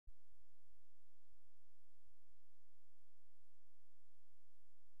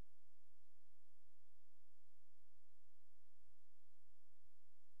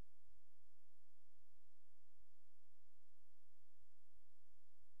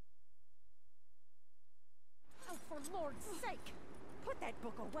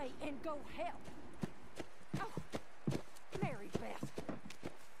away and go help. Oh, Mary Beth.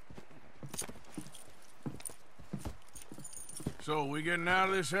 So, we getting out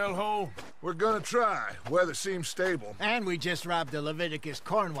of this hellhole? We're gonna try. Weather seems stable. And we just robbed the Leviticus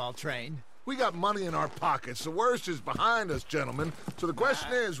Cornwall train. We got money in our pockets. The worst is behind us, gentlemen. So the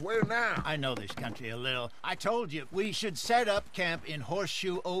question is, where now? I know this country a little. I told you, we should set up camp in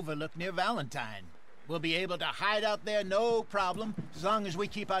Horseshoe Overlook near Valentine. We'll be able to hide out there, no problem, as long as we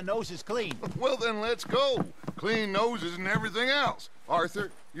keep our noses clean. Well, then let's go. Clean noses and everything else.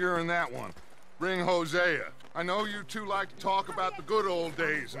 Arthur, you're in that one. Bring Hosea. I know you two like to talk about the good old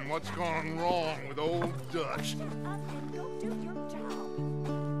days and what's gone wrong with old Dutch. Shut up and go do your job.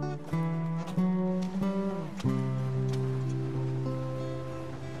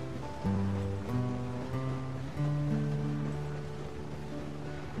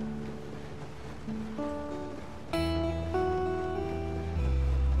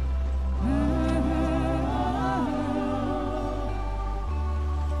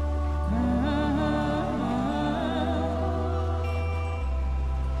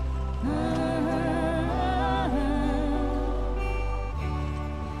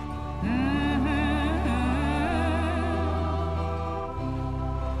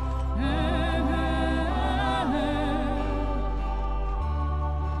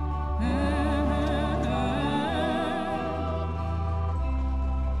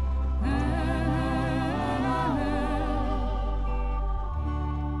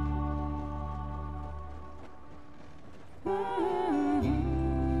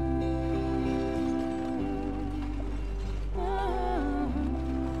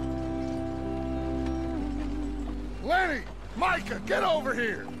 Lenny! Micah, get over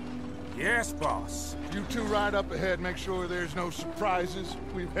here! Yes, boss. You two ride up ahead, make sure there's no surprises.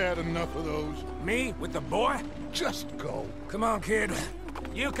 We've had enough of those. Me? With the boy? Just go. Come on, kid.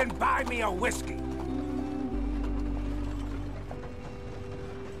 You can buy me a whiskey.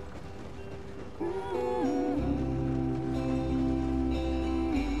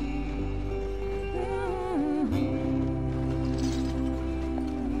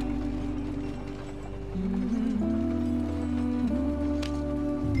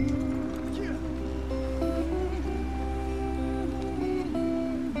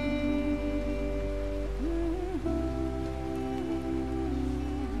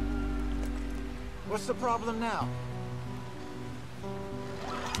 What's the problem now?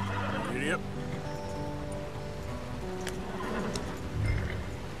 Idiot.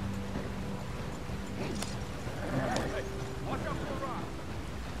 Watch out for the rock.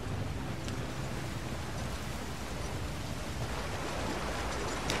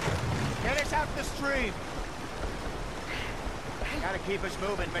 Get us out the stream! Gotta keep us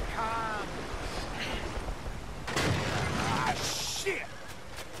moving, but calm. Ah, shit!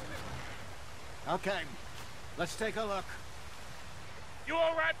 Okay, let's take a look. You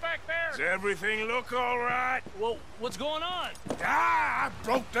all right back there? Does everything look all right? Well, what's going on? Ah, I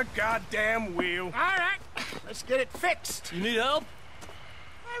broke the goddamn wheel. All right, let's get it fixed. You need help?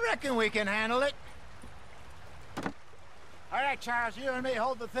 I reckon we can handle it. All right, Charles, you and me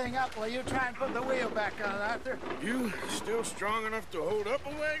hold the thing up while you try and put the wheel back on, Arthur. You still strong enough to hold up a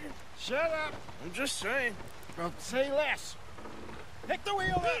wagon? Shut up. I'm just saying. Don't say less. Pick the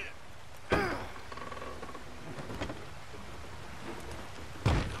wheel up.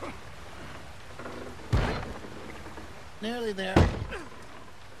 Nearly there.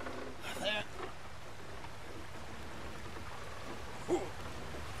 There.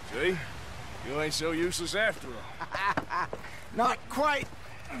 See? You ain't so useless after all. Not quite.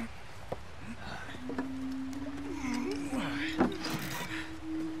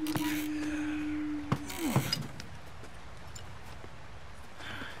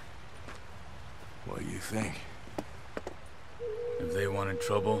 What do you think? If they wanted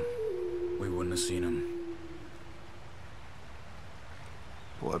trouble, we wouldn't have seen them.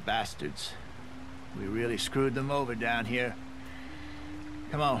 Poor bastards. We really screwed them over down here.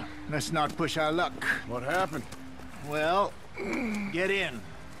 Come on, let's not push our luck. What happened? Well, get in.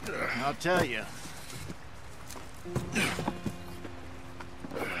 I'll tell you.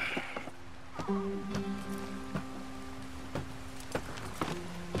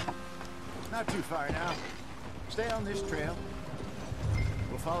 Not too far now. Stay on this trail.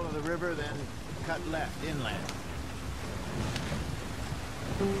 We'll follow the river, then cut left inland.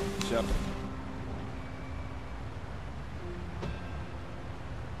 Yep.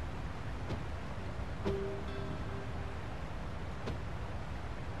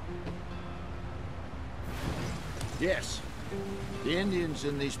 Yes. The Indians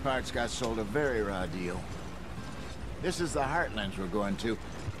in these parts got sold a very raw deal. This is the Heartlands we're going to.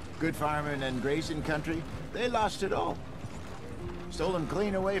 Good farming and grazing country, they lost it all. Stolen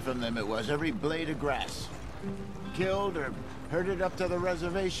clean away from them it was, every blade of grass. Killed or herded up to the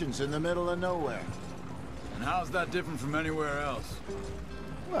reservations in the middle of nowhere. And how's that different from anywhere else?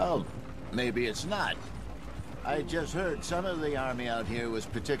 Well, maybe it's not. I just heard some of the army out here was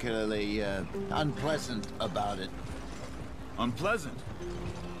particularly, unpleasant about it. Unpleasant?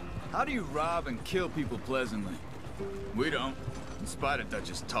 How do you rob and kill people pleasantly? We don't, in spite of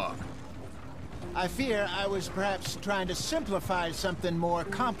Dutch's talk. I fear I was perhaps trying to simplify something more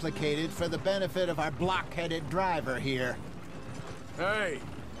complicated for the benefit of our block-headed driver here. Hey,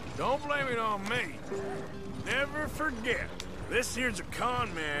 don't blame it on me. Never forget, this here's a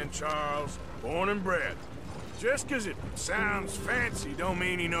con man, Charles, born and bred. Just 'cause it sounds fancy don't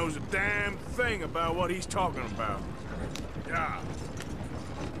mean he knows a damn thing about what he's talking about. Yeah.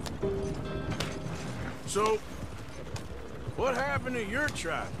 So, what happened to your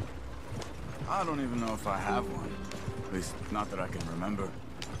tribe? I don't even know if I have one. At least, not that I can remember.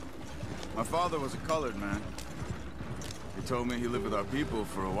 My father was a colored man. He told me he lived with our people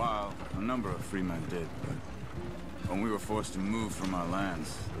for a while. A number of free men did, but when we were forced to move from our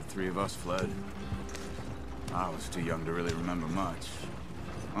lands, the three of us fled. I was too young to really remember much.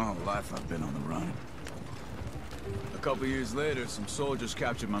 My whole life I've been on the run. A couple years later, some soldiers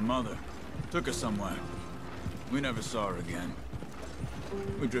captured my mother. Took her somewhere. We never saw her again.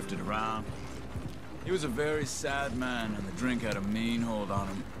 We drifted around. He was a very sad man, and the drink had a mean hold on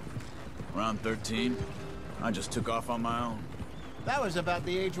him. Around 13, I just took off on my own. That was about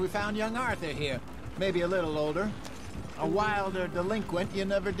the age we found young Arthur here. Maybe a little older. A wilder delinquent you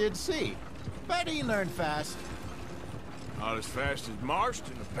never did see. But he learned fast. Not as fast as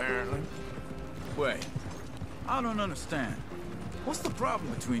Marston, apparently. Wait, I don't understand. What's the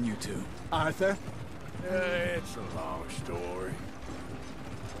problem between you two? Arthur? It's a long story.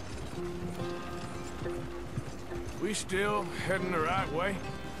 We still heading the right way?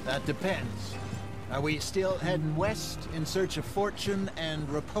 That depends. Are we still heading west in search of fortune and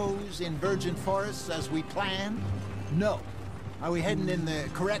repose in virgin forests as we planned? No. Are we heading in the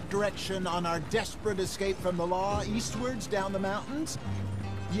correct direction on our desperate escape from the law eastwards down the mountains?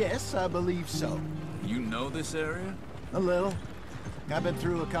 Yes, I believe so. You know this area? A little. I've been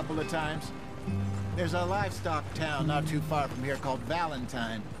through a couple of times. There's a livestock town not too far from here called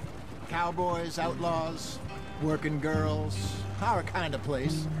Valentine. Cowboys, outlaws, working girls, our kind of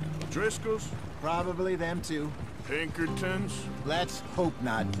place. Driscoll's? Probably them too. Pinkertons? Let's hope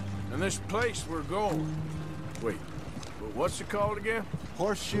not. And this place we're going. Wait, what's it called again?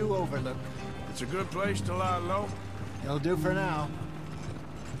 Horseshoe Overlook. It's a good place to lie low? It'll do for now.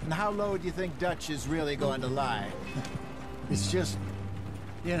 And how low do you think Dutch is really going to lie? It's just,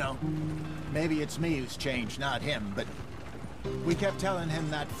 you know, maybe it's me who's changed, not him, but we kept telling him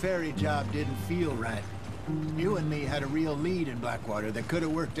that ferry job didn't feel right. You and me had a real lead in Blackwater that could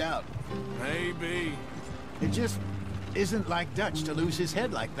have worked out. Maybe. It just isn't like Dutch to lose his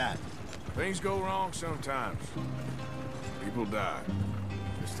head like that. Things go wrong sometimes. People die.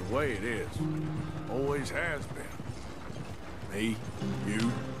 It's the way it is. Always has been. Me,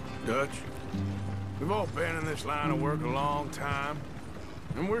 you, Dutch. We've all been in this line of work a long time.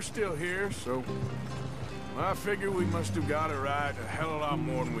 And we're still here, so... I figure we must have got it right a hell of a lot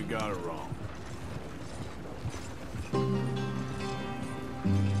more than we got it wrong.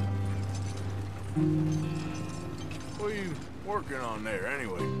 What are you working on there,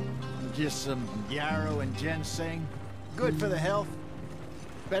 anyway? Just some yarrow and ginseng. Good for the health.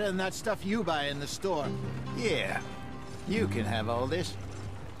 Better than that stuff you buy in the store. Yeah, you can have all this.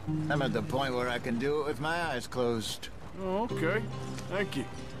 I'm at the point where I can do it with my eyes closed. Oh, okay. Thank you.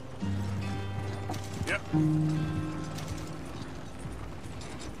 Yep.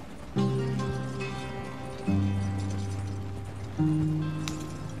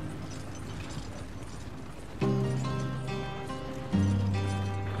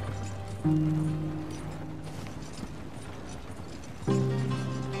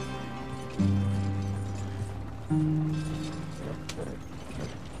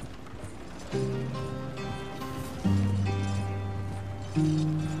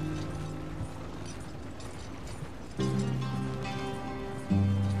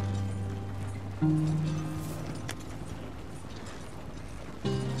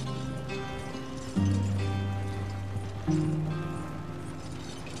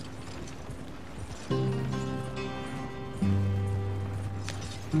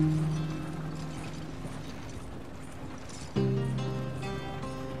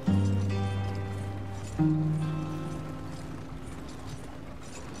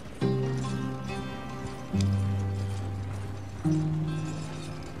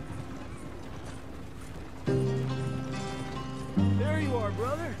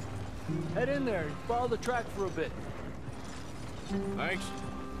 in there and follow the track for a bit. Thanks.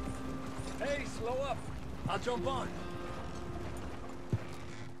 Hey, slow up. I'll jump on.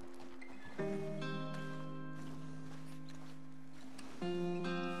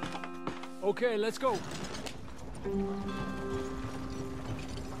 Okay, let's go.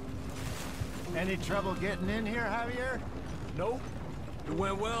 Any trouble getting in here, Javier? Nope. It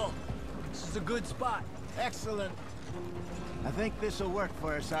went well. This is a good spot. Excellent. I think this'll work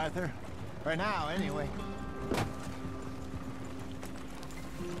for us, Arthur. For now, anyway.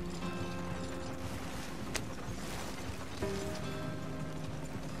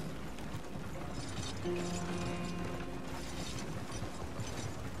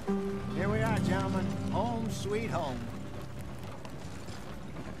 Here we are, gentlemen. Home sweet home.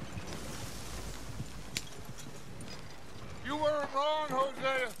 You weren't wrong,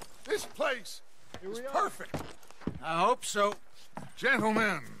 Hosea. This place is perfect. I hope so.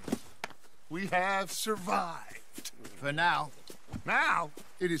 Gentlemen, we have survived. For now. Now,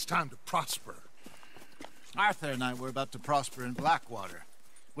 it is time to prosper. Arthur and I were about to prosper in Blackwater.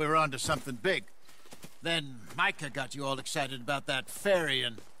 We were on to something big. Then Micah got you all excited about that ferry,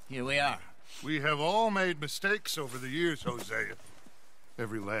 and here we are. We have all made mistakes over the years, Hosea.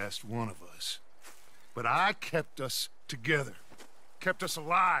 Every last one of us. But I kept us together. Kept us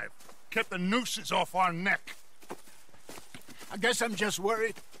alive. Kept the nooses off our neck. I guess I'm just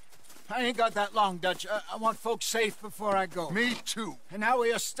worried. I ain't got that long, Dutch. I want folks safe before I go. Me too. And now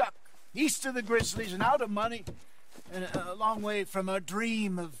we are stuck. East of the Grizzlies and out of money. And a long way from our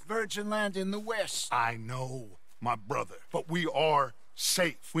dream of virgin land in the west. I know, my brother. But we are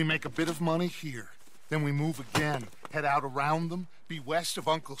safe. We make a bit of money here. Then we move again. Head out around them. Be west of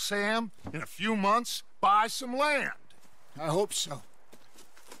Uncle Sam. In a few months, buy some land. I hope so.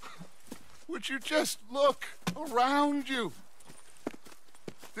 Would you just look around you?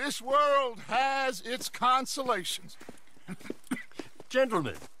 This world has its consolations.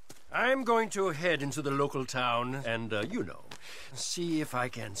 Gentlemen, I'm going to head into the local town and, see if I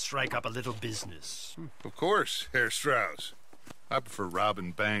can strike up a little business. Of course, Herr Strauss. I prefer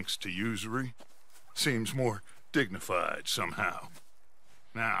robbing banks to usury. Seems more dignified somehow.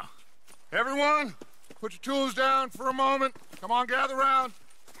 Now, everyone, put your tools down for a moment. Come on, gather round.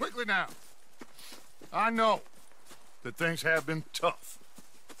 Quickly now. I know that things have been tough,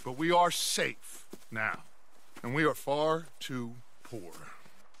 but we are safe now, and we are far too poor.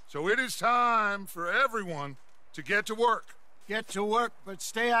 So it is time for everyone to get to work. Get to work, but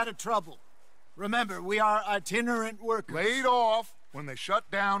stay out of trouble. Remember, we are itinerant workers. Laid off when they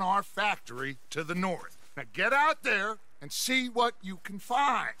shut down our factory to the north. Now get out there and see what you can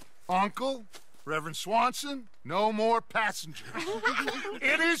find. Uncle, Reverend Swanson, no more passengers.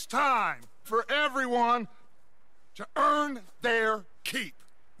 It is time for everyone to earn their keep.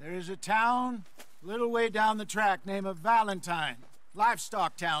 There is a town a little way down the track named Valentine.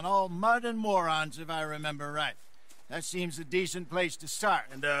 Livestock town, all mud and morons, if I remember right. That seems a decent place to start.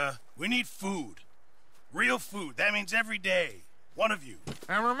 And, we need food. Real food. That means every day. One of you.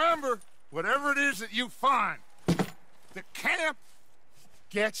 And remember, whatever it is that you find, the camp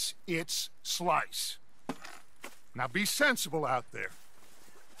gets its slice. Now be sensible out there.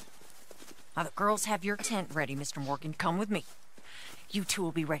 Now, the girls have your tent ready, Mr. Morgan. Come with me. You two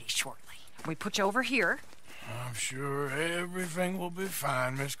will be ready shortly. We put you over here. I'm sure everything will be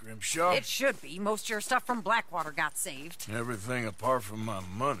fine, Miss Grimshaw. It should be. Most of your stuff from Blackwater got saved. Everything apart from my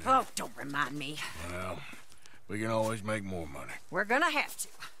money. Oh, don't remind me. Well, we can always make more money. We're gonna have to.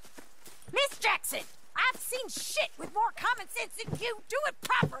 Miss Jackson, I've seen shit with more common sense than you. Do it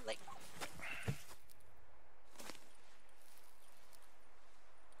properly.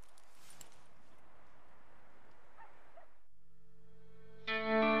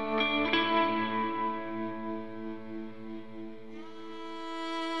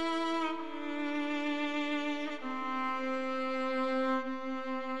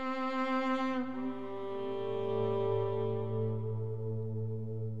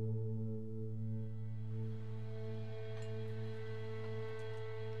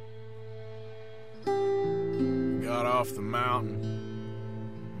 Off the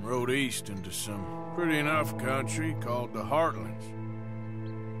mountain, rode east into some pretty enough country called the Heartlands.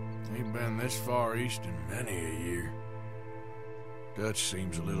 Ain't been this far east in many a year. Dutch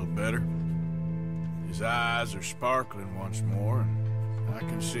seems a little better. His eyes are sparkling once more, and I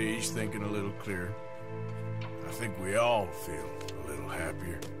can see he's thinking a little clearer. I think we all feel a little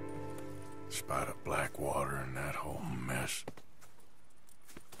happier, in spite of Blackwater and that whole mess.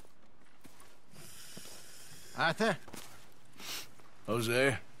 Arthur?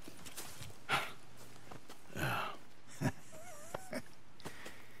 Jose?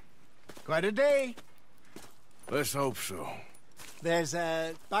 Of Quite a day. Let's hope so. There's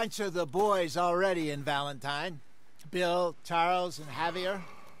a bunch of the boys already in Valentine. Bill, Charles, and Javier.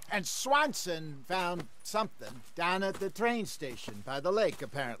 And Swanson found something down at the train station by the lake,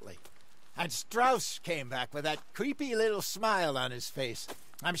 apparently. And Strauss came back with that creepy little smile on his face.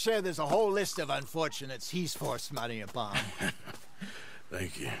 I'm sure there's a whole list of unfortunates he's forced money upon.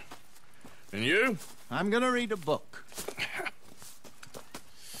 Thank you. And you? I'm gonna read a book.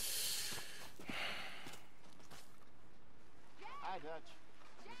 Hi, Dutch.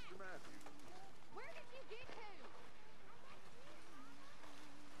 Mr. Matthews. Where did you get to?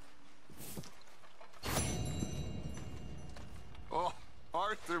 Oh,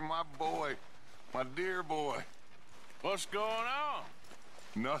 Arthur, my boy. My dear boy. What's going on?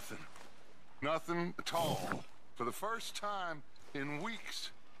 Nothing. Nothing at all. For the first time in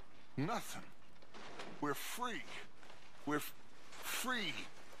weeks, nothing. We're free. We're free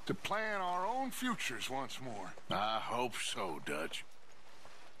to plan our own futures once more. I hope so, Dutch.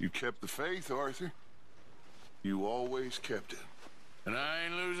 You kept the faith, Arthur. You always kept it. And I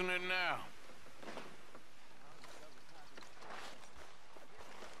ain't losing it now.